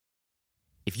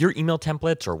If your email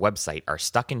templates or website are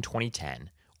stuck in 2010,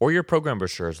 or your program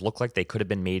brochures look like they could have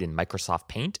been made in Microsoft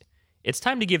Paint, it's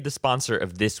time to give the sponsor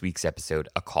of this week's episode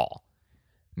a call.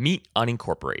 Meet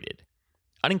Unincorporated.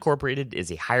 Unincorporated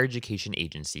is a higher education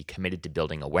agency committed to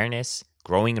building awareness,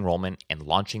 growing enrollment, and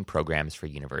launching programs for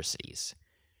universities.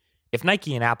 If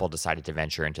Nike and Apple decided to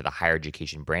venture into the higher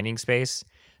education branding space,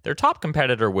 their top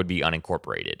competitor would be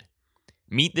Unincorporated.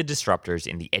 Meet the disruptors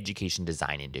in the education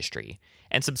design industry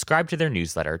and subscribe to their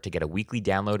newsletter to get a weekly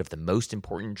download of the most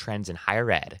important trends in higher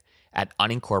ed at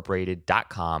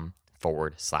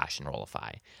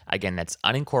unincorporated.com/Enrollify. Again, that's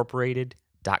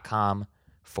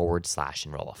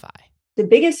unincorporated.com/Enrollify. The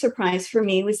biggest surprise for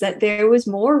me was that there was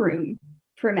more room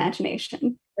for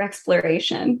imagination, for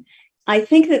exploration. I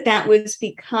think that was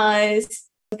because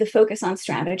of the focus on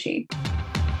strategy.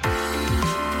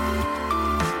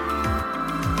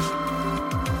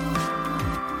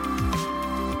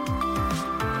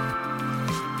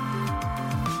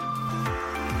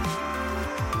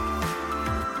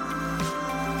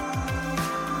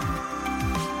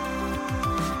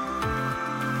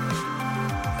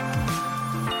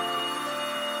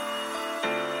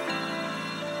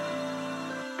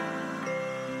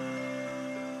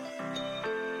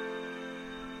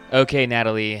 Okay,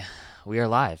 Natalie, we are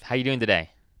live. How are you doing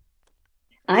today?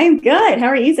 I'm good. How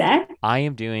are you, Zach?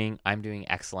 I'm doing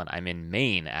excellent. I'm in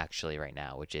Maine actually right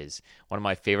now, which is one of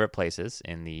my favorite places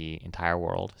in the entire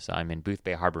world. So I'm in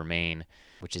Boothbay Harbor, Maine,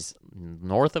 which is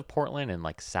north of Portland and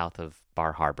like south of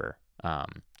Bar Harbor.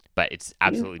 But it's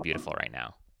absolutely beautiful right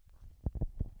now.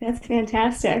 That's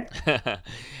fantastic.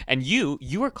 And you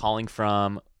are calling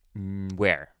from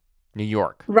where? New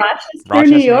York. Rochester,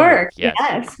 New York.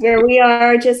 Yes, where we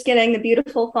are just getting the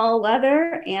beautiful fall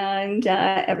weather and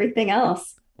everything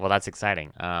else. Well, that's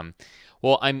exciting.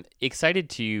 Well, I'm excited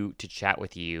to chat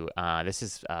with you. This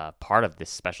is part of this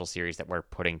special series that we're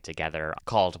putting together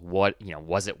called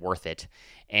Was It Worth It?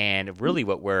 And really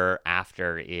what we're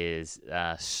after is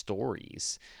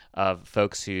stories of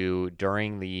folks who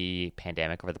during the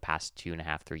pandemic over the past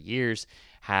 2.5, 3 years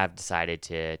have decided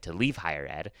to leave higher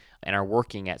ed and are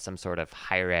working at some sort of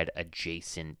higher ed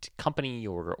adjacent company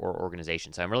or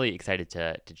organization. So I'm really excited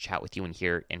to chat with you and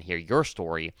hear your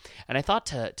story. And I thought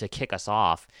to kick us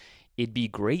off, it'd be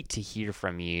great to hear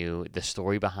from you the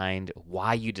story behind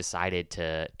why you decided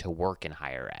to work in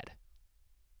higher ed.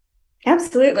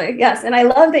 Absolutely. Yes. And I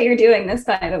love that you're doing this,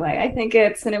 by the way. I think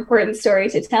it's an important story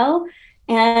to tell.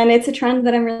 And it's a trend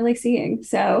that I'm really seeing.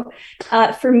 So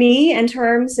for me, in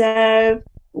terms of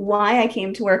why I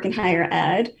came to work in higher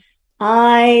ed,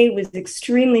 I was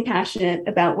extremely passionate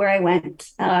about where I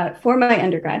went for my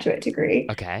undergraduate degree.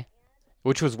 Okay.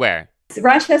 Which was where?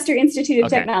 Rochester Institute of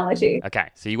Technology. Okay.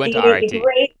 So you went to RIT. RIT, the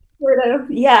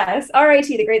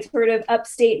great sort of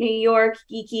upstate New York,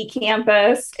 geeky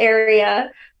campus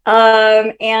area.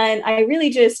 And I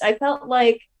felt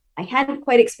like I hadn't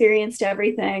quite experienced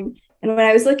everything. And when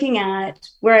I was looking at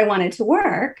where I wanted to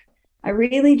work, I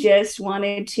really just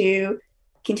wanted to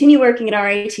continue working at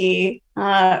RIT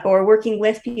or working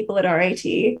with people at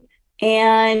RIT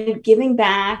and giving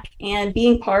back and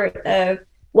being part of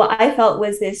what I felt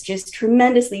was this just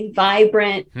tremendously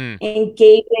vibrant,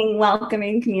 engaging,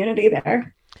 welcoming community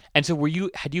there. And so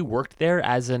had you worked there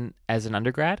as an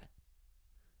undergrad?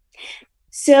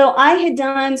 So I had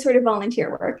done sort of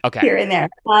volunteer work here and there,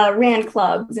 ran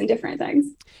clubs and different things.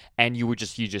 And you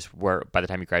just were, by the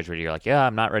time you graduated, you're like, yeah,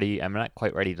 I'm not ready. I'm not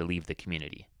quite ready to leave the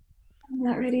community. I'm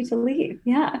not ready to leave.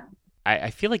 Yeah.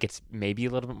 I feel like it's maybe a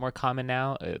little bit more common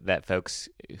now that folks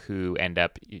who end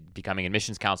up becoming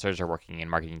admissions counselors or working in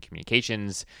marketing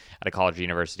communications at a college or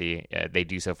university, they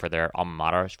do so for their alma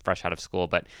mater, fresh out of school.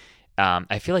 But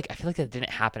I feel like that didn't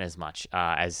happen as much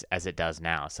as it does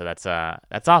now. So that's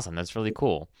awesome. That's really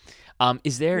cool.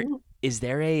 Is there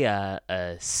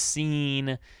a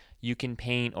scene you can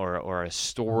paint or a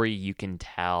story you can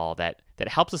tell that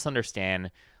helps us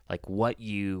understand like what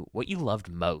you loved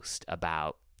most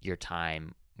about your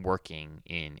time working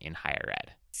in higher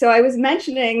ed? So I was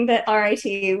mentioning that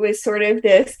RIT was sort of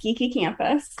this geeky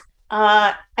campus.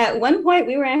 At one point,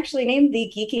 we were actually named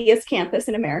the geekiest campus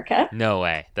in America. No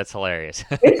way. That's hilarious.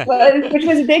 which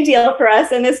was a big deal for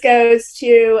us. And this goes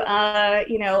to,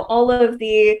 all of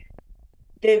the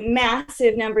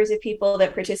massive numbers of people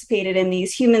that participated in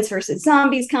these humans versus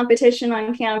zombies competition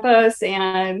on campus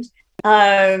and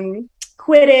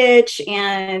Quidditch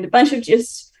and a bunch of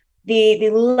just the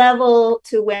level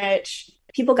to which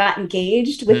people got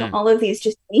engaged with all of these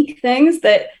just unique things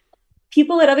that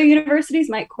people at other universities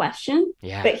might question,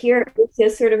 but here it's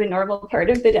just sort of a normal part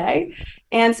of the day.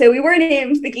 And so we were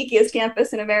named the geekiest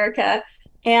campus in America.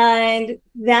 And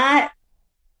that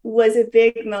was a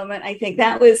big moment. I think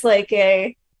that was like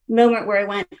a moment where I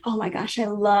went, oh my gosh, I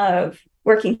love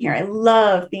working here. I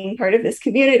love being part of this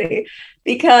community,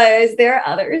 because there are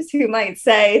others who might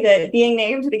say that being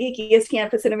named the geekiest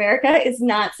campus in America is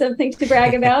not something to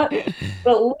brag about.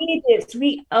 But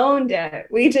we owned it.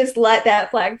 We just let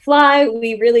that flag fly.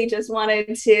 We really just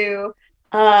wanted to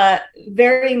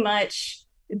very much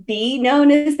be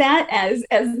known as that, as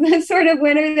the sort of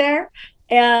winner there.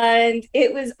 And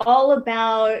it was all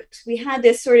about, we had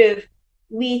this sort of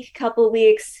couple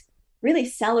weeks really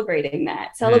celebrating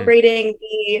that, celebrating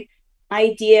the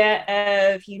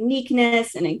idea of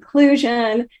uniqueness and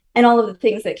inclusion and all of the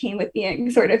things that came with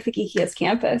being sort of the geekiest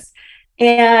campus.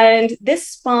 And this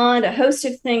spawned a host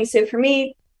of things. So for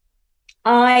me,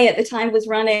 I, at the time, was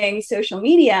running social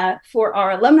media for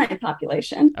our alumni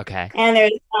population. Okay. And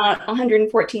there's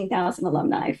 114,000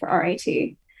 alumni for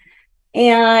RIT.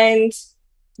 And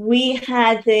we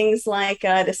had things like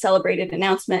the celebrated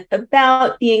announcement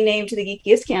about being named to the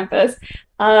geekiest campus.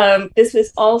 This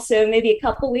was also maybe a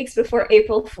couple weeks before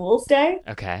April Fool's Day.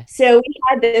 Okay. So we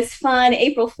had this fun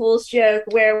April Fool's joke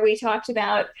where we talked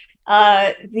about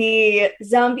the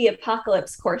zombie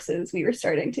apocalypse courses we were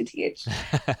starting to teach.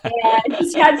 And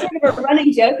just had sort of a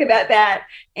running joke about that.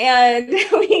 And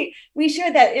we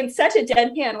shared that in such a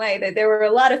deadpan way that there were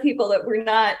a lot of people that were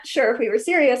not sure if we were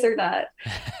serious or not.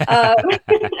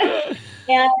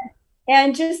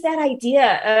 And just that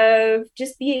idea of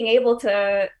just being able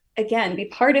to, again, be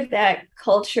part of that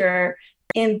culture,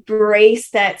 embrace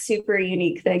that super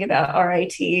unique thing about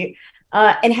RIT,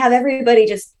 and have everybody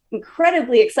just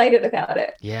incredibly excited about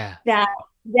it. Yeah.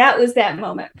 That was that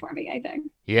moment for me, I think.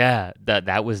 Yeah,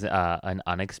 that was an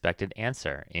unexpected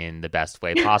answer in the best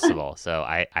way possible. So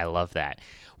I love that.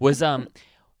 Was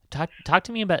talk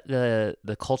to me about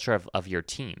the culture of your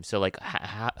team. So like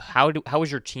how was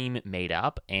your team made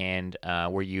up, and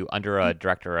were you under a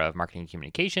director of marketing and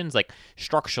communications? Like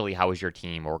structurally, how was your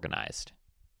team organized?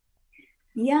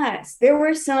 Yes, there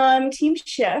were some team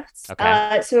shifts.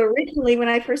 Okay. So originally, when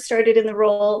I first started in the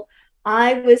role,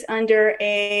 I was under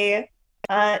a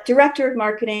director of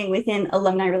marketing within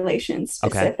alumni relations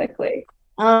specifically.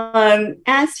 Okay.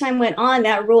 As time went on,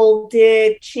 that role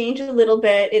did change a little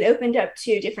bit. It opened up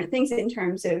to different things in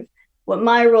terms of what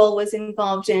my role was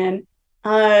involved in.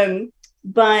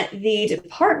 But the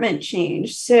department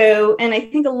changed. So, and I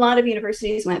think a lot of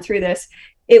universities went through this.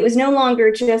 It was no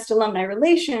longer just alumni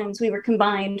relations. We were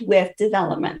combined with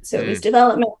development. So it was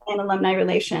development and alumni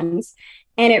relations.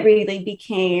 And it really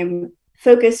became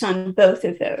focused on both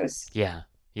of those. Yeah.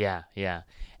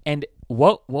 And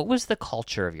what was the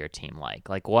culture of your team like?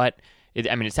 Like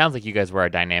it sounds like you guys were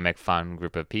a dynamic, fun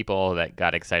group of people that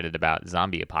got excited about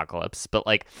zombie apocalypse, but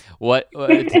like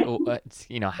how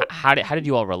did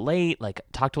you all relate? Like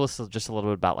talk to us just a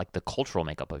little bit about like the cultural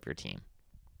makeup of your team.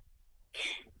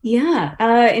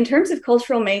 Yeah, in terms of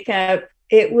cultural makeup,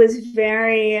 it was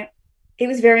very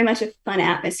much a fun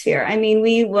atmosphere. I mean,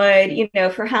 we would,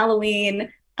 for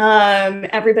Halloween,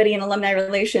 everybody in alumni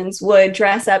relations would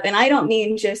dress up, and I don't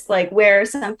mean just like wear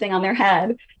something on their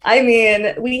head. I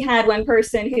mean, we had one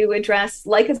person who would dress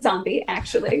like a zombie,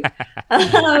 actually.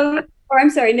 Or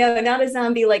I'm sorry, no, not a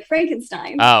zombie, like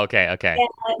Frankenstein. Oh, okay.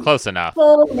 Close enough.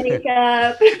 Full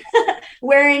makeup,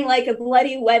 wearing like a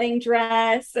bloody wedding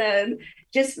dress, and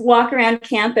just walk around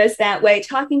campus that way,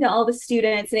 talking to all the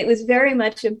students. And it was very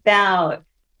much about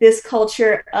this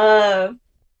culture of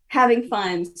having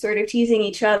fun, sort of teasing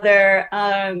each other,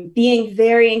 being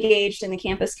very engaged in the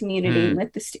campus community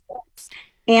with the students.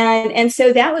 And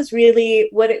so that was really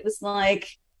what it was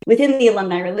like within the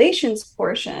alumni relations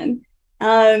portion.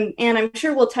 And I'm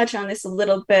sure we'll touch on this a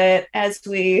little bit as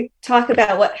we talk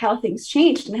about how things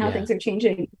changed and how things are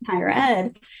changing in higher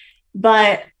ed.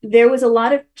 But there was a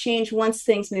lot of change once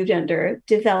things moved under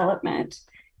development,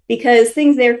 because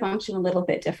things there function a little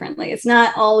bit differently. It's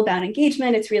not all about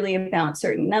engagement. It's really about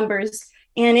certain numbers.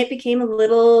 And it became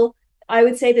I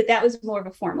would say that was more of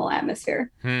a formal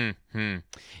atmosphere.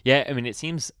 Yeah, I mean, it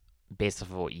seems, based off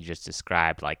of what you just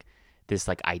described, like this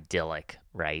like idyllic,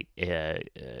 right,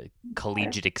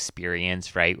 collegiate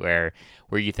experience, right, where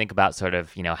you think about sort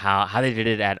of, how they did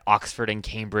it at Oxford and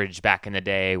Cambridge back in the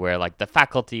day, where like the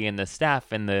faculty and the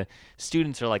staff and the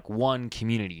students are like one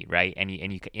community, right, and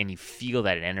you feel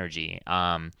that energy.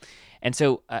 And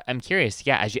so I'm curious,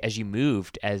 as you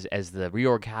moved, as the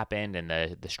reorg happened and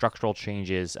the structural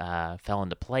changes fell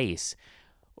into place,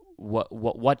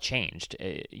 what changed?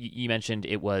 You mentioned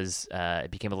it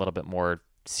became a little bit more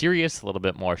serious, a little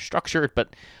bit more structured,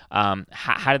 but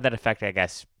how did that affect, I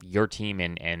guess, your team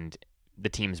and the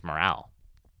team's morale?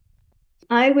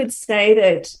 I would say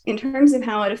that in terms of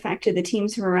how it affected the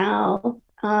team's morale,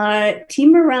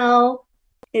 Team morale,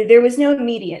 there was no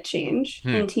immediate change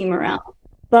Hmm. in team morale,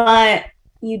 but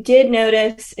you did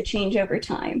notice a change over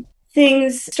time.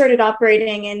 Things started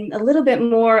operating in a little bit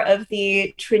more of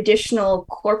the traditional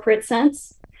corporate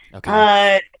sense. Okay.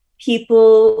 Uh,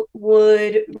 People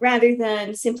would, rather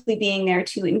than simply being there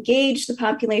to engage the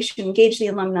population, engage the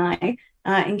alumni,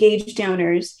 engage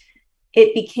donors,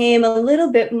 it became a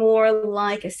little bit more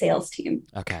like a sales team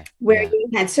Okay. where Yeah. you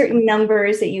had certain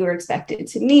numbers that you were expected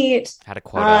to meet, Had a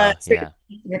quota. certain Yeah.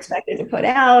 things you were expected to put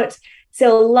out.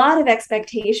 So a lot of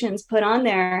expectations put on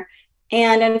there.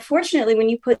 And unfortunately, when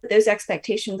you put those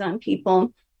expectations on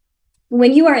people,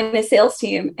 when you are in a sales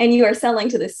team and you are selling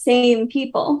to the same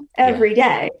people Yeah. every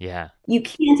day, Yeah. you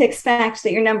can't expect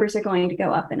that your numbers are going to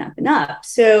go up and up and up.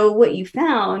 So what you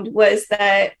found was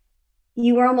that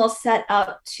you were almost set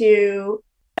up to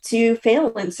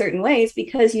fail in certain ways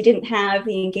because you didn't have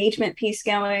the engagement piece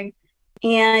going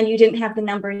and you didn't have the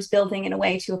numbers building in a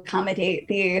way to accommodate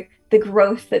the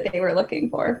growth that they were looking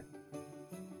for.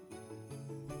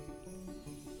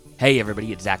 Hey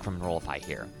everybody, it's Zach from Enrollify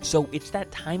here. So it's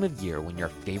that time of year when your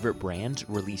favorite brands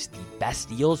release the best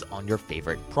deals on your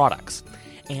favorite products.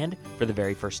 And for the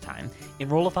very first time,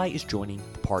 Enrollify is joining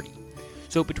the party.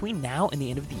 So between now and the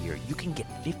end of the year, you can get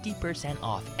 50%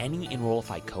 off any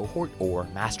Enrollify cohort or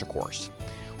master course.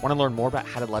 Want to learn more about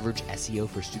how to leverage SEO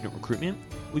for student recruitment?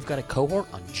 We've got a cohort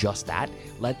on just that,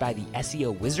 led by the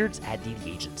SEO wizards at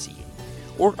DD Agency.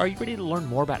 Or are you ready to learn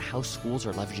more about how schools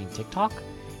are leveraging TikTok?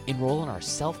 Enroll in our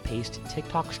self-paced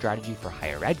TikTok strategy for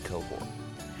higher ed cohort.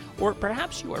 Or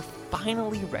perhaps you are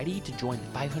finally ready to join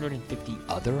 550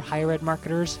 other higher ed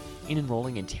marketers in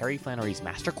enrolling in Terry Flannery's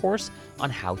master course on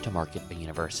how to market a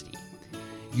university.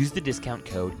 Use the discount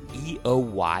code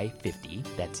EOY50,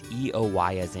 that's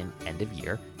EOY as in end of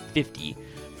year, 50,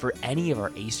 for any of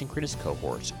our asynchronous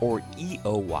cohorts, or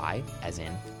EOY as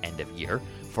in end of year,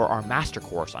 for our master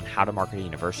course on how to market a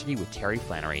university with Terry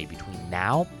Flannery between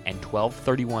now and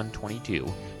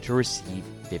 12/31/22 to receive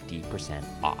 50%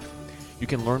 off. You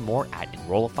can learn more at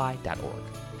enrollify.org.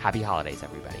 Happy holidays,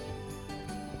 everybody.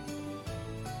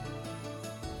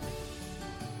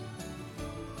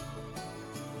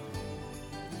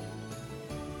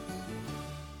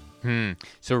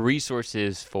 So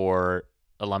resources for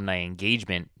alumni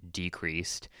engagement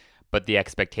decreased, but the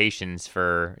expectations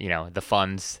for, the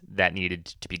funds that needed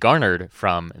to be garnered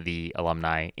from the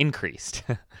alumni increased.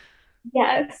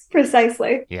 Yes,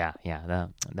 precisely. Yeah,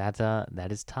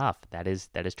 that is tough. That is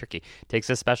tricky. Takes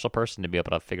a special person to be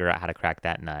able to figure out how to crack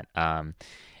that nut.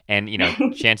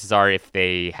 And chances are, if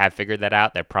they have figured that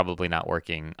out, they're probably not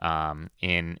working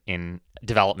in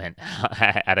development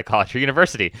at a college or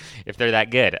university if they're that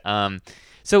good.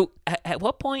 So at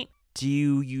what point do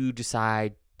you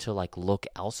decide to look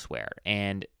elsewhere?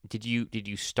 And did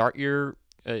you start your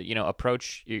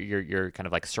approach your kind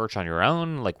of search on your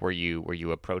own? Were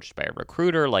you approached by a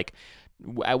recruiter?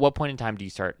 At what point in time do you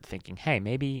start thinking, hey,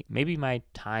 maybe my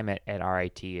time at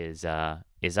RIT is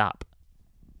up?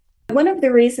 One of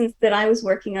the reasons that I was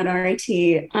working on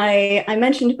RIT, I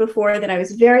mentioned before that I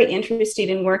was very interested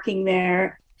in working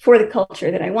there for the culture,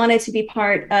 that I wanted to be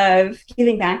part of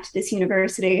giving back to this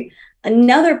university.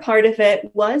 Another part of it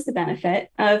was the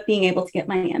benefit of being able to get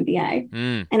my MBA.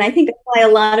 And I think that's why a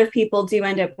lot of people do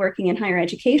end up working in higher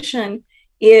education,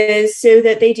 is so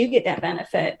that they do get that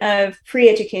benefit of free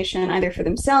education, either for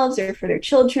themselves or for their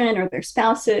children or their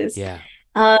spouses. Yeah.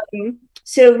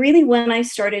 So really, when I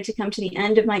started to come to the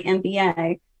end of my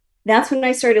MBA, that's when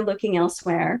I started looking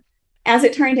elsewhere. As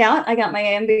it turned out, I got my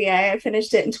MBA. I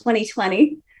finished it in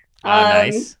 2020.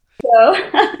 Nice. So,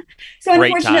 so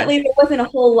unfortunately, time. there wasn't a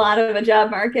whole lot of a job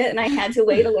market, and I had to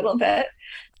wait a little bit.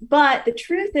 But the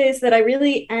truth is that I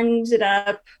really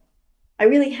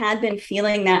had been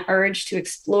feeling that urge to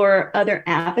explore other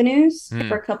avenues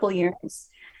for a couple years.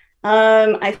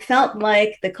 I felt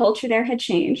like the culture there had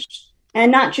changed. And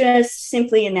not just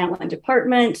simply in that one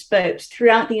department, but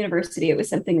throughout the university, it was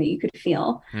something that you could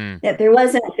feel that there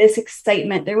wasn't this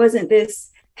excitement, there wasn't this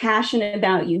passion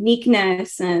about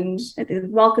uniqueness and the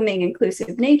welcoming,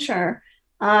 inclusive nature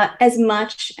as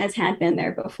much as had been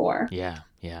there before. Yeah.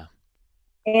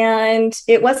 And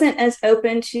it wasn't as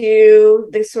open to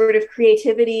the sort of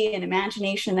creativity and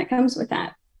imagination that comes with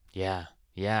that. Yeah.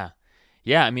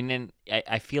 I mean, and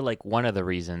I feel like one of the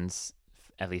reasons,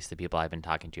 at least the people I've been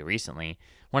talking to recently,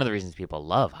 one of the reasons people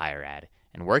love higher ed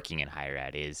and working in higher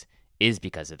ed is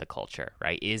because of the culture,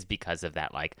 right? Is because of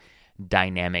that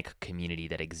dynamic community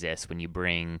that exists when you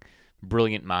bring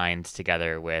brilliant minds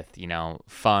together with,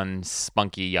 fun,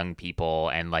 spunky young people,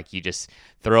 and like you just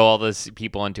throw all those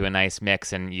people into a nice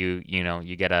mix, and you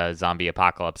get a zombie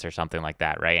apocalypse or something like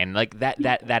that, right? And like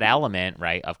that element,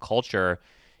 right, of culture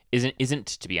isn't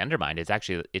to be undermined. It's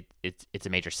actually it's a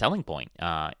major selling point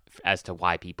as to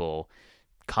why people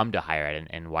come to higher ed,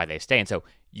 and why they stay. And so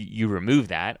you remove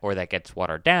that, or that gets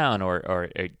watered down, or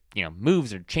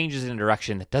moves or changes in a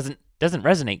direction that doesn't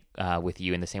resonate with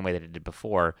you in the same way that it did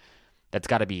before. That's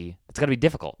got to be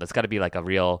difficult. That's got to be like a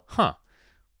real,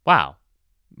 wow,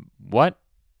 what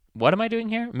am I doing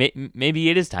here? Maybe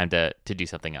it is time to do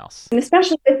something else. And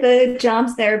especially with the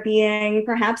jobs there being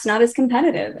perhaps not as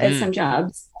competitive as some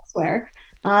jobs elsewhere.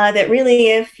 That really,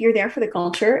 if you're there for the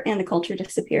culture and the culture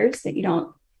disappears, that you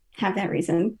don't have that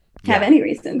reason, any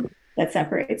reason that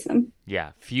separates them.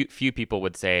 Yeah, few people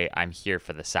would say I'm here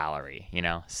for the salary,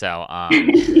 So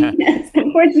yes,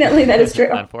 unfortunately, that is true.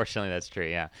 Unfortunately, that's true.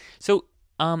 Yeah. So,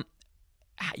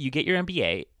 you get your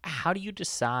MBA. How do you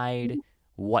decide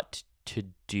what to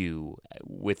do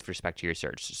with respect to your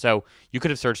search? So you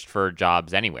could have searched for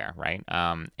jobs anywhere, right?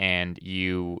 And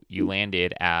you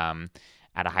landed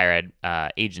at a higher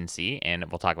ed agency, and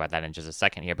we'll talk about that in just a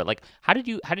second here. But like, how did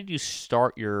you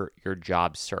start your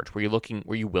job search? Were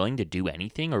you willing to do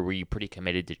anything, or were you pretty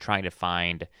committed to trying to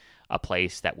find a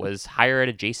place that was higher ed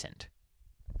adjacent?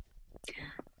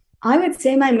 I would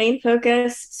say my main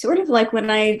focus, sort of like when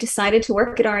I decided to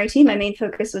work at RIT, my main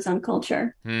focus was on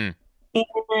culture.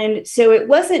 And so it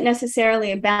wasn't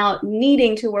necessarily about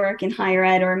needing to work in higher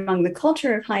ed or among the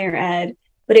culture of higher ed,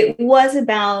 but it was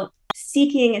about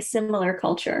seeking a similar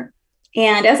culture.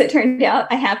 And as it turned out,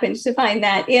 I happened to find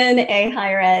that in a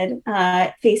higher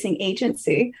ed facing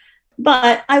agency.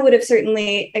 But I would have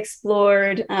certainly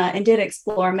explored and did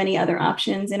explore many other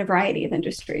options in a variety of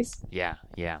industries. Yeah.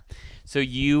 So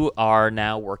you are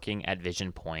now working at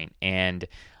Vision Point, and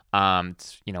one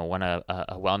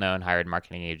a well-known higher ed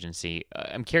marketing agency.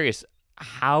 I'm curious,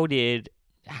 how did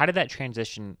that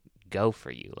transition go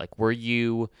for you? Like, were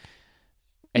you,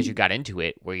 as you got into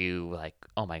it, were you like,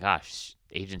 oh my gosh,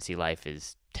 agency life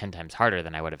is 10 times harder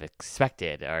than I would have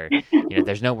expected, or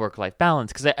there's no work-life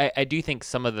balance? Because I do think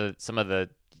some of the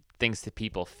things that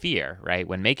people fear, right,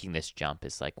 when making this jump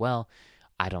is like, well,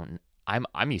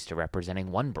 I'm used to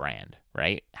representing one brand,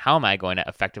 right? How am I going to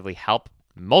effectively help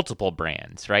multiple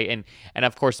brands, right? And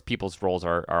of course, people's roles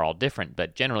are all different,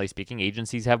 but generally speaking,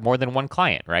 agencies have more than one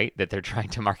client, right, that they're trying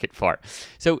to market for.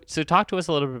 So talk to us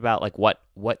a little bit about like what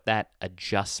that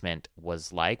adjustment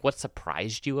was like, what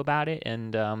surprised you about it,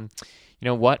 and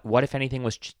what if anything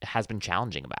has been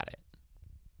challenging about it.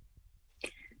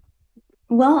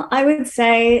 Well, I would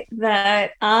say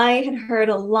that I had heard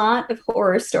a lot of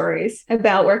horror stories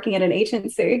about working at an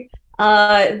agency.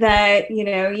 That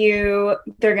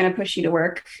they're going to push you to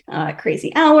work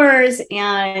crazy hours,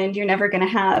 and you're never going to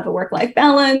have a work-life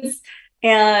balance,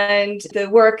 and the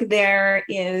work there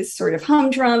is sort of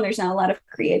humdrum. There's not a lot of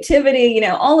creativity,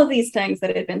 all of these things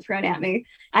that had been thrown at me.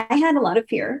 I had a lot of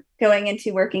fear going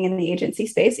into working in the agency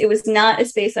space. It was not a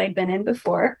space I'd been in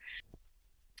before.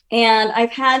 And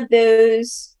I've had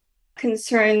those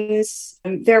concerns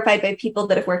verified by people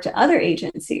that have worked at other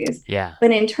agencies. Yeah.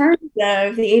 But in terms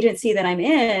of the agency that I'm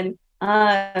in,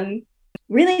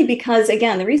 really because,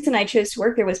 again, the reason I chose to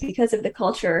work there was because of the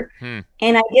culture. And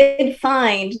I did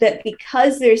find that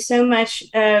because there's so much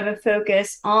of a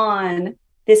focus on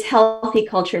this healthy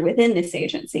culture within this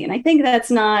agency, and I think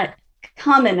that's not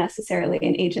common necessarily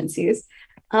in agencies,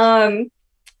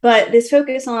 but this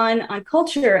focus on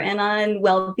culture and on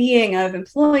well-being of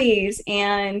employees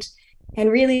and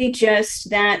really just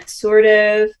that sort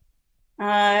of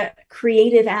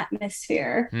creative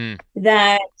atmosphere,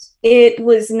 that it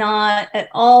was not at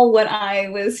all what I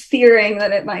was fearing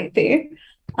that it might be.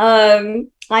 I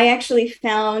actually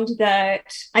found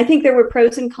that I think there were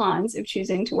pros and cons of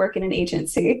choosing to work in an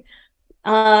agency.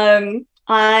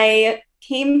 I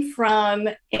came from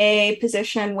a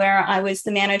position where I was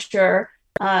the manager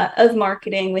of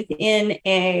marketing within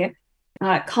a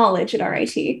college at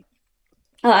RIT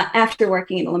after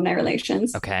working in alumni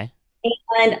relations. Okay.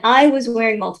 And I was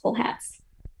wearing multiple hats.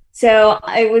 So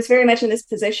I was very much in this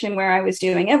position where I was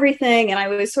doing everything. And I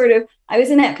was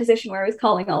in that position where I was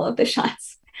calling all of the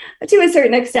shots to a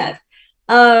certain extent.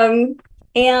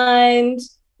 And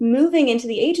moving into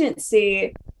the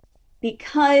agency,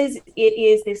 because it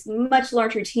is this much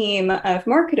larger team of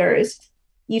marketers,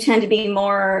 you tend to be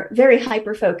very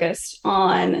hyper focused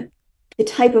on the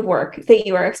type of work that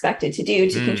you are expected to do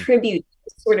to contribute to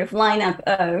the sort of lineup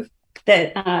of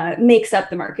that makes up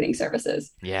the marketing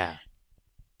services. Yeah.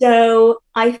 So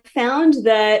I found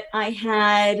that I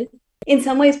had in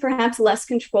some ways perhaps less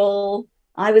control.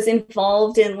 I was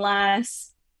involved in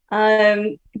less.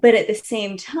 But at the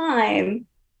same time,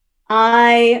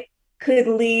 I could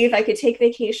leave, I could take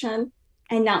vacation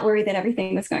and not worry that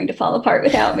everything was going to fall apart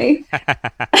without me.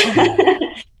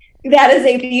 That is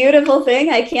a beautiful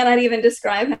thing. I cannot even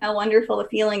describe how wonderful a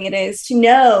feeling it is to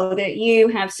know that you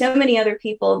have so many other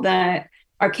people that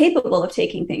are capable of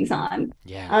taking things on.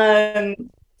 Yeah.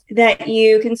 That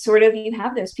you can sort of, you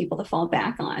have those people to fall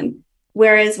back on.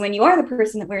 Whereas when you are the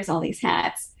person that wears all these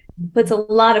hats, it puts a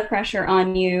lot of pressure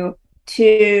on you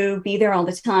to be there all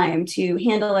the time, to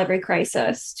handle every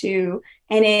crisis, and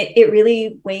it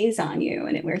really weighs on you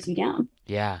and it wears you down.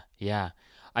 Yeah, yeah.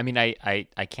 I mean, I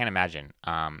can't imagine,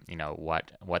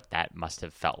 what that must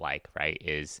have felt like, right?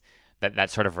 Is that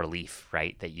sort of relief,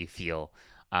 right? That you feel,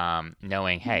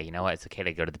 knowing, hey, you know what? It's okay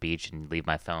to go to the beach and leave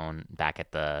my phone back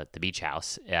at the beach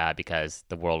house, because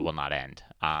the world will not end,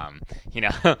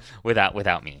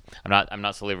 without me. I'm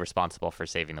not solely responsible for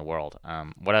saving the world.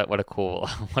 What a cool,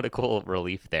 what a cool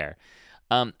relief there.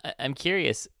 I'm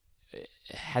curious,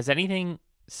 has anything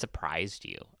surprised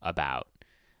you about,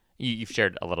 you've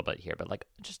shared a little bit here, but like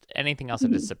just anything else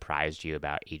that has surprised you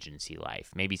about agency life?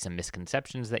 Maybe some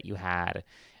misconceptions that you had,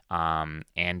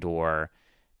 and or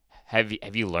have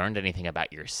you learned anything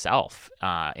about yourself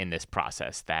in this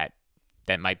process that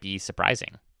might be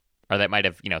surprising, or that might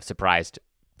have surprised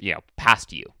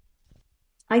past you?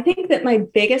 I think that my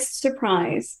biggest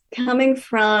surprise, coming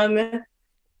from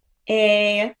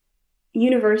a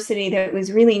university that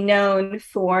was really known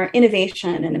for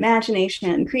innovation and imagination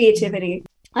and creativity,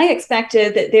 I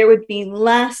expected that there would be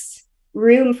less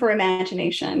room for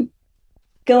imagination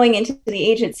going into the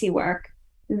agency work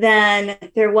than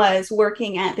there was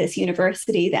working at this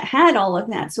university that had all of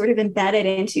that sort of embedded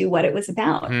into what it was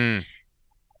about.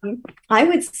 I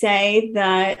would say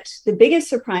that the biggest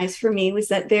surprise for me was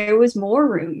that there was more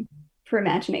room for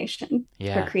imagination,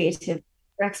 for creativity,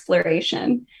 for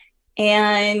exploration.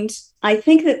 And I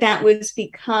think that that was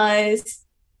because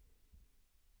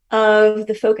of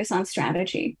the focus on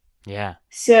strategy. Yeah.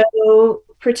 So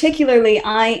particularly,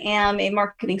 I am a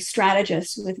marketing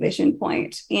strategist with Vision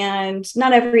Point, and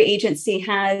not every agency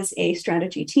has a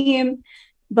strategy team.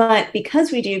 But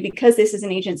because we do, because this is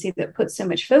an agency that puts so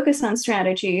much focus on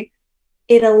strategy,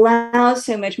 it allows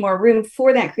so much more room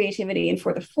for that creativity and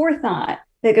for the forethought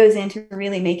that goes into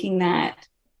really making that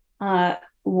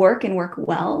work and work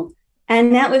well.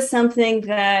 And that was something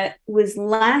that was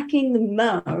lacking the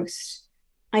most,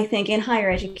 I think, in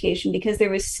higher education, because there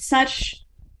was such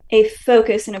a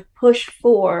focus and a push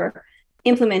for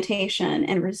implementation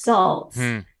and results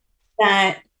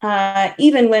that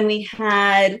even when we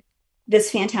had this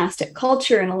fantastic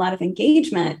culture and a lot of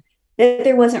engagement, that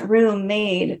there wasn't room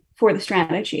made for the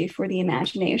strategy, for the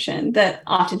imagination, that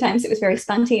oftentimes it was very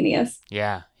spontaneous.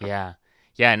 Yeah.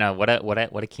 No, what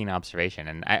a keen observation.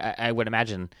 And I would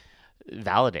imagine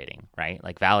validating, right?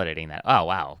 Like validating that, oh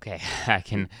wow, okay,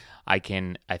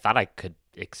 I thought I could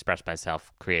express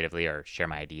myself creatively or share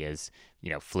my ideas,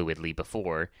 fluidly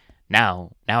before.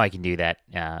 Now I can do that,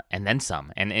 and then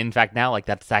some. And in fact, now like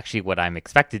that's actually what I'm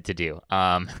expected to do,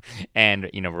 and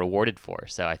rewarded for.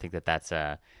 So I think that's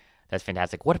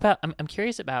fantastic. What about? I'm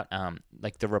curious about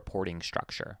like the reporting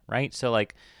structure, right? So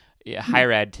like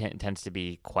higher ed tends to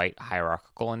be quite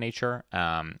hierarchical in nature,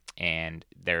 and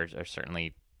there are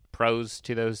certainly pros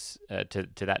to those to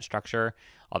that structure.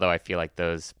 Although I feel like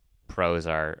those pros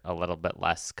are a little bit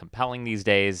less compelling these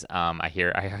days. I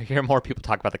hear more people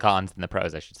talk about the cons than the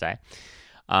pros, I should say.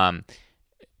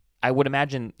 I would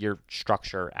imagine your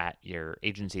structure at your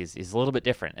agency is a little bit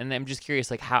different, and I'm just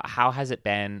curious, like how has it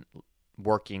been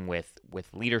working with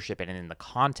leadership and in the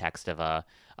context of a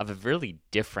really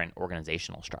different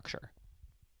organizational structure?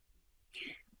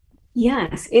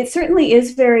 Yes, it certainly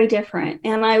is very different,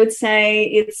 and I would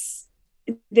say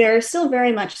there are still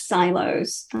very much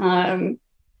silos.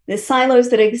 The silos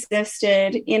that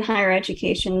existed in higher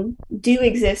education do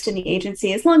exist in the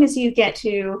agency as long as you get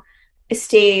to a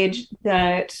stage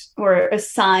that, or a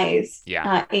size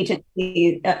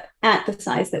agency at the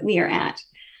size that we are at.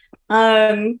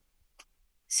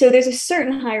 So there's a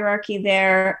certain hierarchy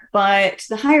there, but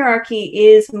the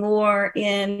hierarchy is more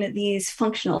in these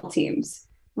functional teams,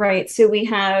 right? So we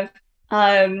have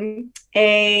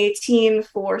a team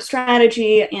for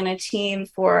strategy and a team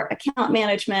for account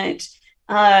management,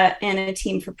 and a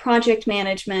team for project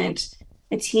management,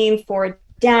 a team for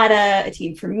data, a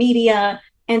team for media.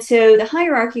 And so the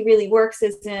hierarchy really works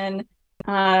as in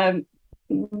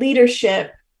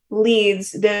leadership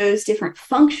leads those different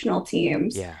functional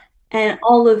teams. Yeah. And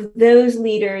all of those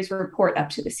leaders report up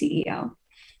to the CEO.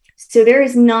 So there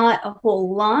is not a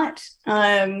whole lot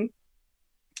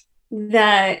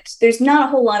that there's not a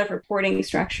whole lot of reporting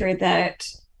structure that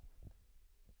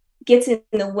gets in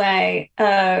the way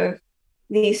of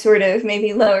the sort of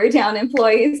maybe lower down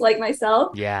employees like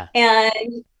myself Yeah.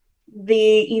 and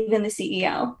even the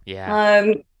CEO.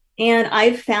 Yeah. And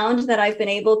I've found that I've been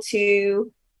able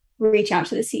to reach out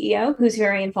to the CEO, who's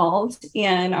very involved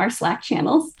in our Slack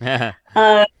channels,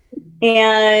 uh,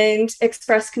 and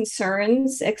express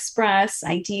concerns, express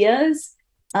ideas.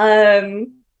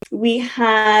 We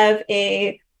have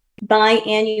a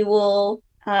biannual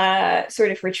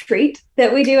sort of retreat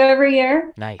that we do every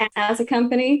year Nice. as a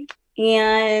company.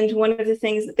 And one of the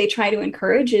things that they try to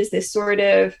encourage is this sort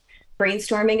of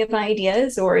brainstorming of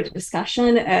ideas or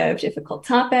discussion of difficult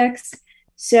topics.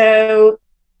 So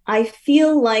I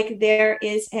feel like there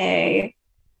is a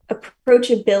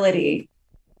approachability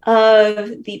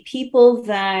of the people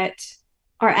that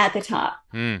are at the top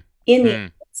in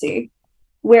the agency,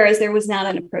 whereas there was not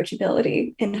an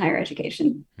approachability in higher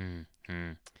education.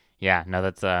 Yeah, no,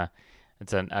 that's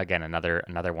again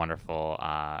another wonderful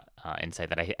insight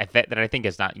that I think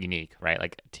is not unique, right?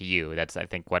 Like to you, that's I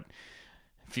think what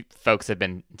folks have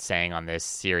been saying on this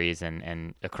series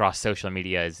and across social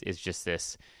media is just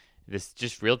this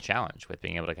just real challenge with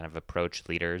being able to kind of approach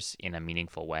leaders in a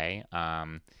meaningful way.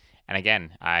 And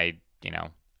again,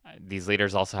 these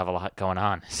leaders also have a lot going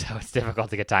on, so it's difficult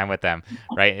to get time with them,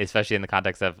 right? Especially in the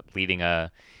context of leading a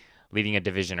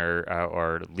division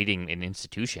or leading an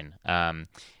institution. And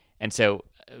so,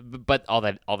 but all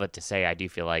that to say, I do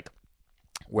feel like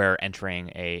we're entering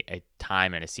a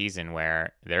time and a season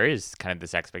where there is kind of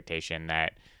this expectation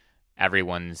that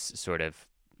everyone's sort of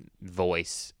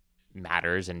voice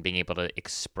matters, and being able to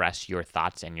express your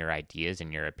thoughts and your ideas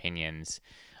and your opinions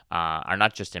are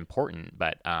not just important,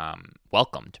 but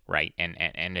welcomed, right?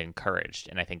 And encouraged.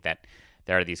 And I think that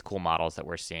there are these cool models that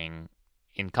we're seeing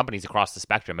in companies across the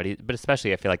spectrum, but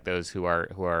especially I feel like those who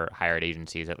are higher ed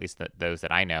agencies, at least those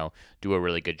that I know, do a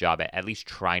really good job at least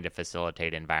trying to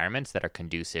facilitate environments that are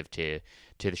conducive to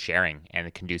the sharing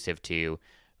and conducive to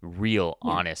real,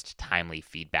 honest, timely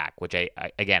feedback, which I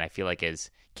feel like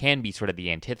can be sort of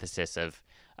the antithesis of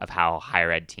how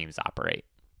higher ed teams operate.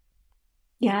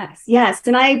 Yes.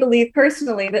 And I believe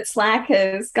personally that Slack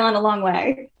has gone a long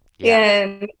way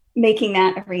in making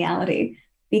that a reality,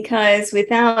 because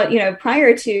without,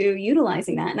 prior to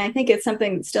utilizing that, and I think it's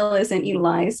something that still isn't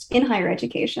utilized in higher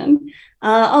education,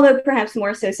 although perhaps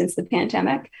more so since the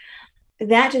pandemic,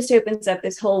 that just opens up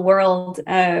this whole world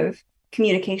of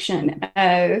communication,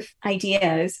 of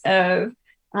ideas, of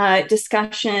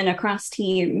discussion across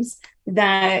teams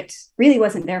that really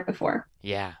wasn't there before.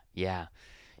 Yeah.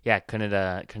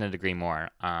 Couldn't agree more.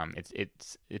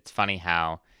 It's funny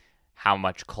how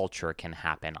much culture can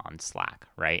happen on Slack,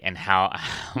 right? And how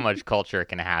much culture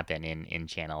can happen in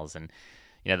channels, and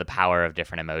the power of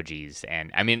different emojis.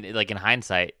 And I mean, like in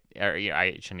hindsight, or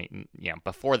I shouldn't,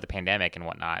 before the pandemic and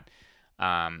whatnot.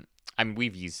 I mean,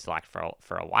 we've used Slack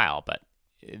for a while, but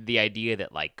the idea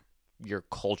that like your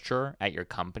culture at your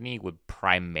company would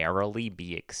primarily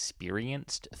be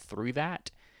experienced through that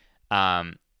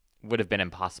would have been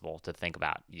impossible to think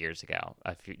about years ago,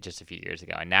 just a few years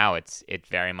ago. And now it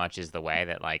very much is the way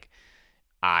that like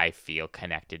I feel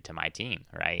connected to my team,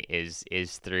 right? Is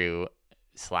through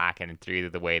Slack and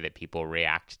through the way that people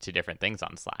react to different things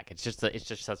on Slack. It's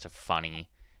just such a funny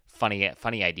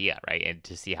idea, right? And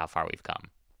to see how far we've come.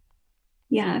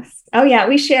 Yes. Oh, yeah.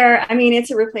 We share. I mean,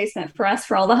 it's a replacement for us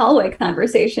for all the hallway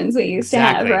conversations we used to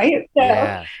have, right?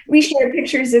 So we share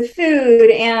pictures of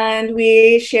food and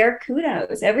we share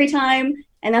kudos every time.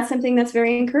 And that's something that's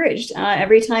very encouraged.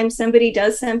 Every time somebody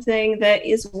does something that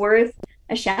is worth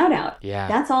a shout out,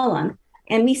 that's all on.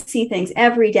 And we see things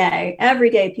every day. Every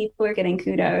day, people are getting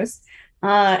kudos.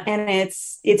 And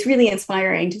it's really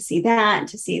inspiring to see that,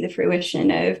 to see the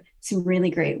fruition of some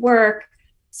really great work.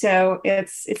 So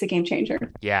it's a game changer.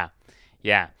 Yeah.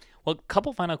 Well, a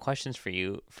couple final questions for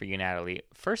you, Natalie.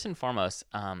 First and foremost,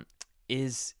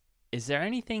 is there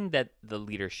anything that the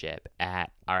leadership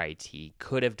at RIT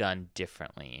could have done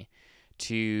differently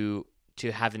to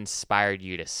have inspired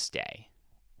you to stay?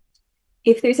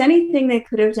 If there's anything they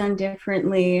could have done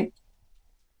differently,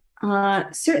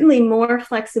 certainly more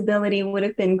flexibility would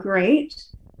have been great.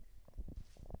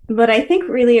 But I think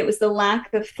really it was the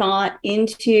lack of thought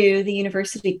into the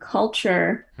university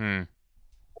culture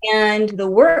and the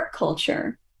work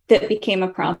culture that became a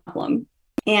problem.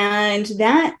 And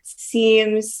that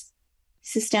seems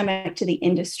systemic to the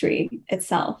industry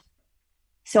itself.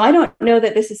 So I don't know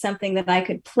that this is something that I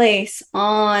could place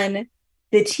on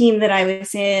the team that I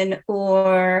was in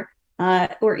or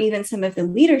even some of the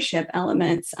leadership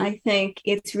elements. I think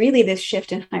it's really this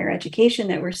shift in higher education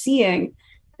that we're seeing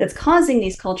that's causing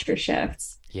these culture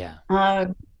shifts. Yeah.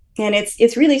 And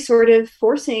it's really sort of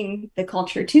forcing the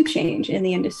culture to change in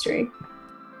the industry.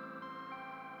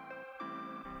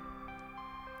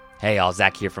 Hey, all,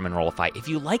 Zach here from Enrollify. If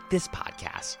you like this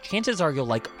podcast, chances are you'll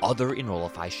like other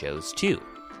Enrollify shows too.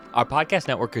 Our podcast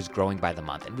network is growing by the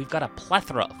month, and we've got a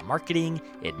plethora of marketing,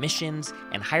 admissions,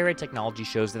 and higher ed technology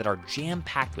shows that are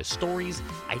jam-packed with stories,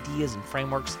 ideas, and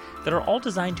frameworks that are all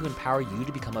designed to empower you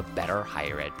to become a better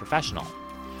higher ed professional.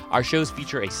 Our shows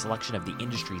feature a selection of the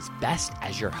industry's best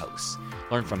as your hosts.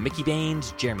 Learn from Mickey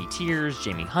Baines, Jeremy Tears,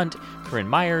 Jamie Hunt, Corinne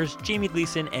Myers, Jamie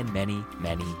Gleason, and many,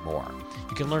 many more.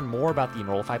 You can learn more about the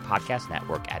Enrollify Podcast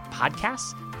Network at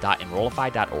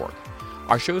podcasts.enrollify.org.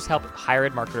 Our shows help higher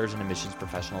ed marketers and admissions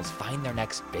professionals find their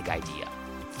next big idea.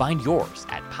 Find yours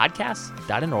at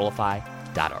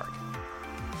podcasts.enrollify.org.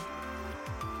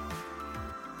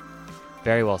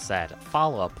 Very well said.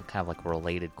 Follow-up, kind of like a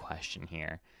related question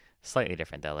here. Slightly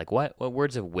different though. Like what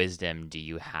words of wisdom do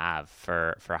you have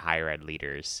for higher ed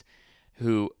leaders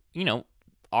who,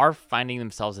 are finding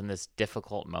themselves in this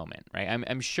difficult moment, right?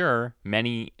 I'm sure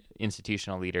many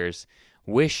institutional leaders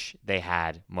wish they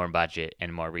had more budget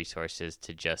and more resources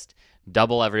to just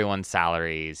double everyone's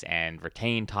salaries and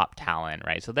retain top talent,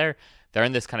 right? So they're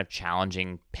in this kind of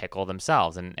challenging pickle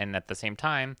themselves. And at the same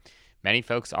time, many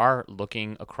folks are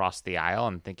looking across the aisle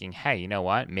and thinking, hey, you know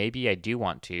what? Maybe I do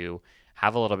want to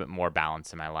have a little bit more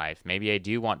balance in my life. Maybe I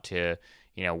do want to,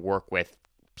 work with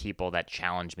people that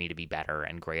challenge me to be better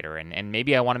and greater. And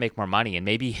maybe I want to make more money. And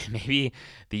maybe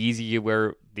the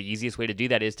easiest way to do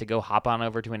that is to go hop on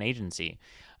over to an agency.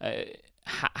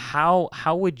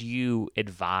 How would you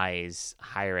advise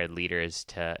higher ed leaders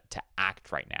to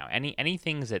act right now? Any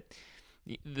things that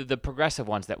the progressive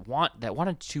ones that want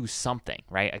to do something,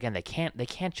 right? Again, they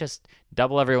can't just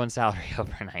double everyone's salary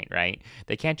overnight, right?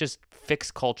 They can't just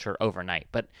fix culture overnight.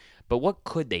 But what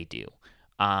could they do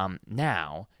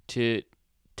now to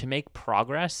make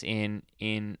progress in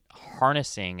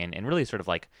harnessing and really sort of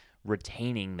like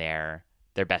retaining their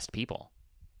best people?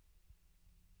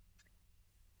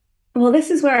 Well, this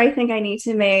is where I think I need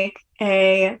to make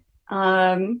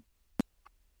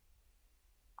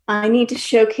I need to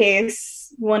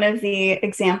showcase one of the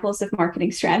examples of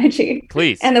marketing strategy.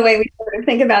 Please. And the way we sort of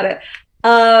think about it.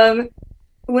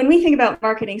 When we think about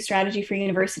marketing strategy for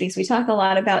universities, we talk a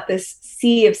lot about this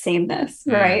sea of sameness,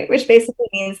 right? Which basically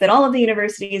means that all of the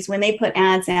universities, when they put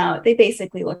ads out, they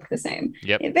basically look the same.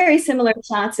 Yep. Very similar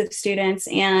shots of students,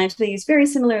 and they use very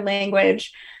similar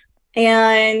language.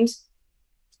 And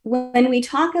when we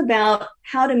talk about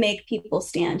how to make people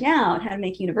stand out, how to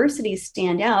make universities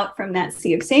stand out from that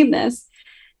sea of sameness,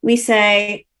 we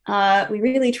say we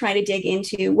really try to dig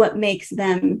into what makes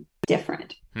them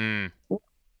different.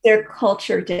 Their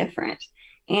culture different.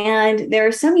 And there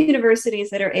are some universities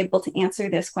that are able to answer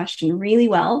this question really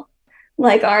well.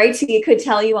 Like RIT could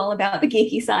tell you all about the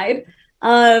geeky side.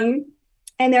 And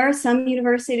there are some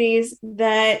universities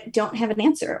that don't have an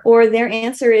answer, or their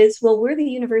answer is, well, we're the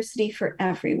university for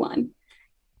everyone.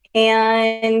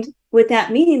 And what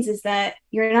that means is that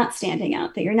you're not standing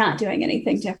out, that you're not doing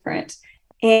anything different.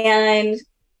 And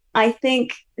I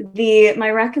think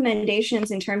my recommendations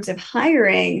in terms of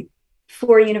hiring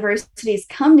for universities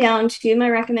come down to my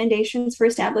recommendations for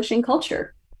establishing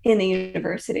culture in the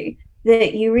university,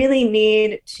 that you really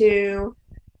need to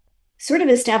sort of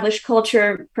establish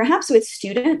culture, perhaps with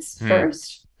students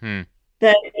first.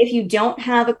 That if you don't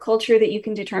have a culture that you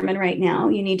can determine right now,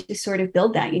 you need to sort of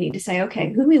build that. You need to say,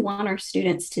 okay, who do we want our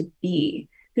students to be?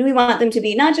 Who do we want them to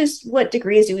be? Not just what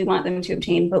degrees do we want them to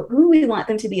obtain, but who do we want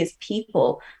them to be as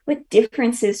people? What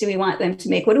differences do we want them to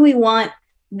make? What do we want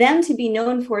them to be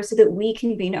known for so that we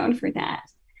can be known for that?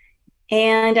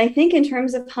 And I think in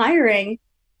terms of hiring,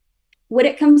 what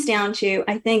it comes down to,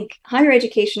 I think higher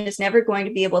education is never going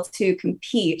to be able to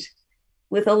compete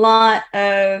with a lot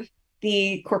of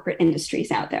the corporate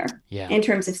industries out there in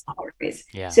terms of salaries.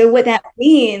 So what that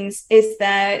means is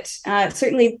that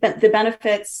certainly the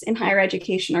benefits in higher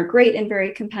education are great and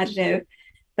very competitive.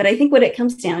 But I think what it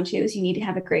comes down to is you need to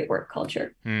have a great work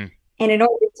culture. And in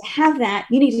order to have that,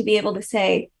 you need to be able to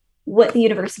say what the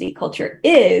university culture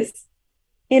is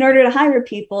in order to hire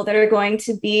people that are going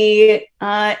to be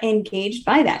engaged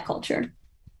by that culture.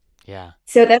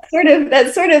 So that's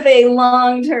sort of a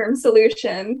long-term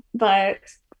solution, but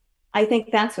I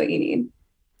think that's what you need.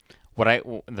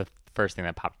 The first thing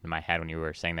that popped into my head when you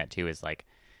were saying that too is like,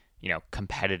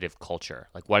 competitive culture.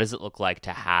 Like, what does it look like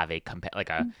to have we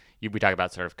talk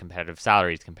about sort of competitive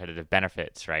salaries, competitive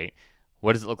benefits, right?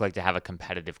 What does it look like to have a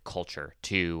competitive culture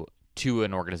to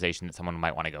an organization that someone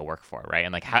might want to go work for, right?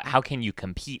 And like, how can you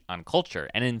compete on culture?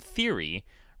 And in theory,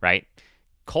 right,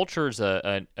 culture is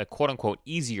a quote unquote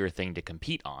easier thing to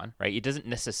compete on, right? It doesn't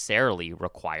necessarily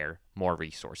require more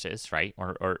resources, right?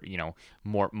 Or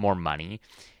more money.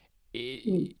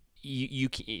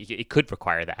 It could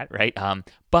require that, right?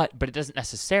 But it doesn't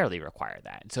necessarily require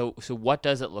that. So what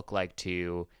does it look like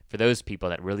for those people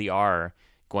that really are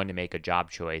going to make a job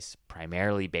choice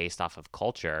primarily based off of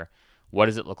culture? What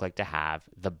does it look like to have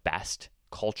the best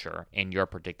culture in your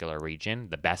particular region,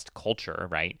 the best culture,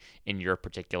 right, in your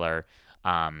particular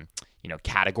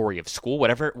category of school,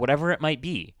 whatever it might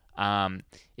be?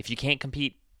 If you can't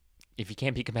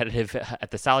be competitive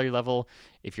at the salary level,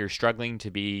 if you're struggling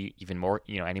to be even more,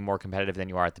 any more competitive than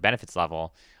you are at the benefits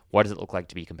level, what does it look like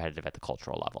to be competitive at the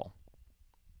cultural level?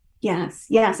 Yes.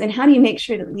 And how do you make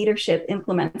sure that leadership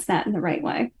implements that in the right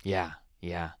way? Yeah.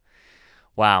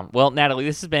 Wow. Well, Natalie,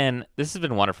 this has been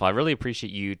wonderful. I really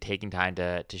appreciate you taking time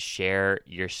to share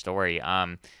your story.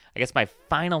 I guess my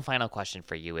final question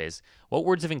for you is, what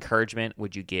words of encouragement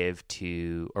would you give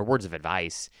or words of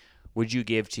advice would you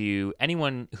give to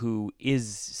anyone who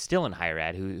is still in higher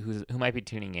ed, who might be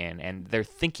tuning in and they're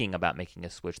thinking about making a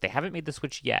switch? They haven't made the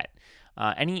switch yet.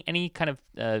 Any kind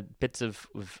of bits of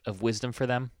wisdom for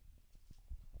them?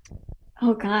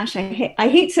 Oh gosh, I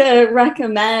hate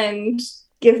to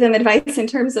give them advice in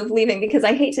terms of leaving, because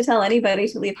I hate to tell anybody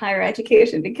to leave higher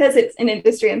education because it's an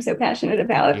industry I'm so passionate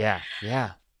about.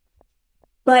 Yeah.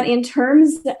 But in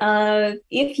terms of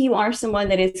if you are someone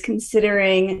that is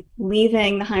considering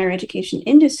leaving the higher education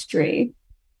industry,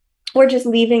 or just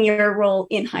leaving your role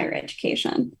in higher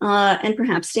education, and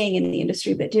perhaps staying in the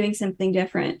industry but doing something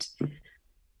different,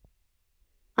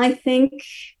 I think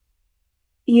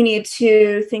you need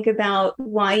to think about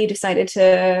why you decided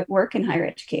to work in higher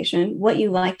education, what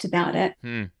you liked about it,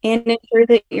 and ensure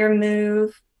that your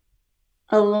move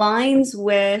aligns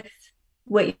with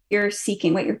what you're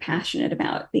seeking, what you're passionate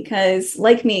about. Because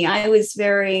like me, I was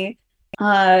very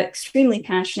extremely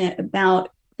passionate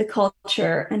about the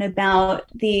culture and about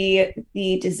the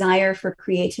desire for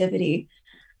creativity.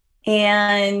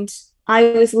 And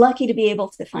I was lucky to be able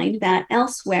to find that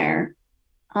elsewhere.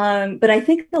 But I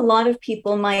think a lot of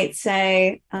people might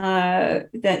say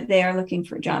that they are looking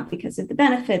for a job because of the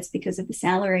benefits, because of the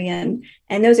salary, and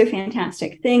those are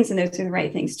fantastic things, and those are the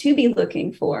right things to be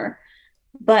looking for.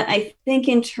 But I think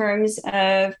in terms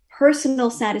of personal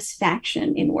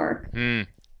satisfaction in work, you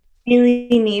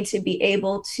really need to be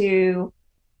able to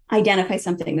identify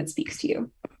something that speaks to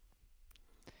you.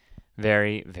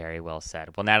 Very, very well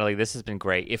said. Well, Natalie, this has been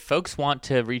great. If folks want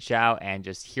to reach out and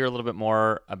just hear a little bit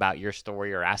more about your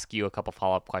story or ask you a couple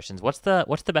follow-up questions, what's the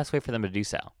best way for them to do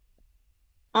so?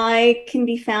 I can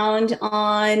be found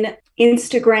on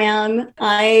Instagram.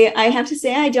 I have to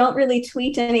say I don't really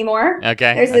tweet anymore.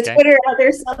 Okay. There's a Twitter out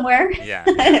there somewhere. Yeah.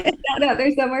 Out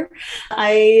there somewhere.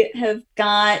 I have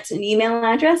got an email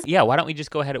address. Yeah, why don't we just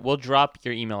go ahead? We'll drop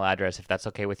your email address if that's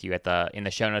okay with you in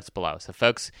the show notes below. So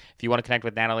folks, if you want to connect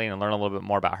with Natalie and learn a little bit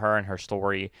more about her and her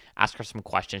story, ask her some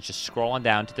questions, just scroll on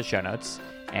down to the show notes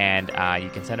and you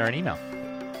can send her an email.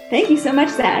 Thank you so much,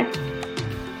 Zach.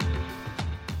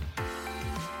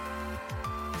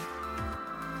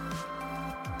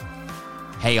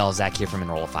 Hey y'all, Zach here from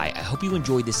Enrollify. I hope you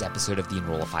enjoyed this episode of the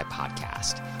Enrollify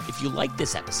podcast. If you liked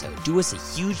this episode, do us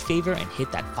a huge favor and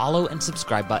hit that follow and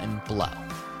subscribe button below.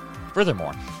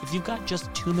 Furthermore, if you've got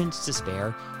just 2 minutes to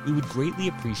spare, we would greatly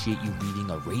appreciate you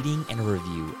leaving a rating and a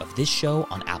review of this show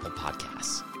on Apple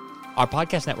Podcasts. Our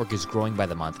podcast network is growing by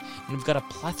the month, and we've got a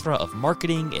plethora of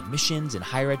marketing, admissions, and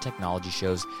higher ed technology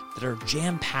shows that are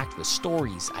jam-packed with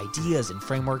stories, ideas, and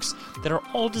frameworks that are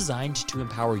all designed to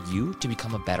empower you to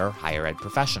become a better higher ed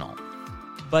professional.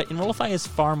 But Enrollify is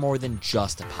far more than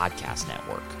just a podcast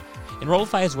network.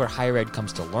 Enrollify is where higher ed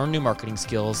comes to learn new marketing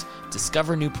skills,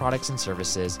 discover new products and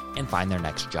services, and find their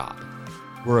next job.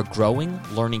 We're a growing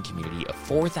learning community of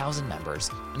 4,000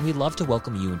 members, and we'd love to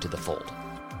welcome you into the fold.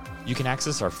 You can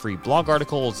access our free blog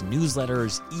articles,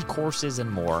 newsletters, e-courses,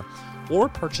 and more, or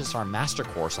purchase our master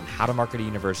course on how to market a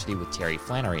university with Terry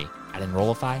Flannery at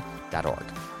enrollify.org.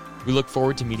 We look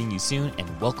forward to meeting you soon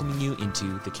and welcoming you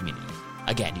into the community.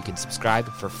 Again, you can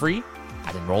subscribe for free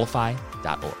at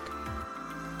enrollify.org.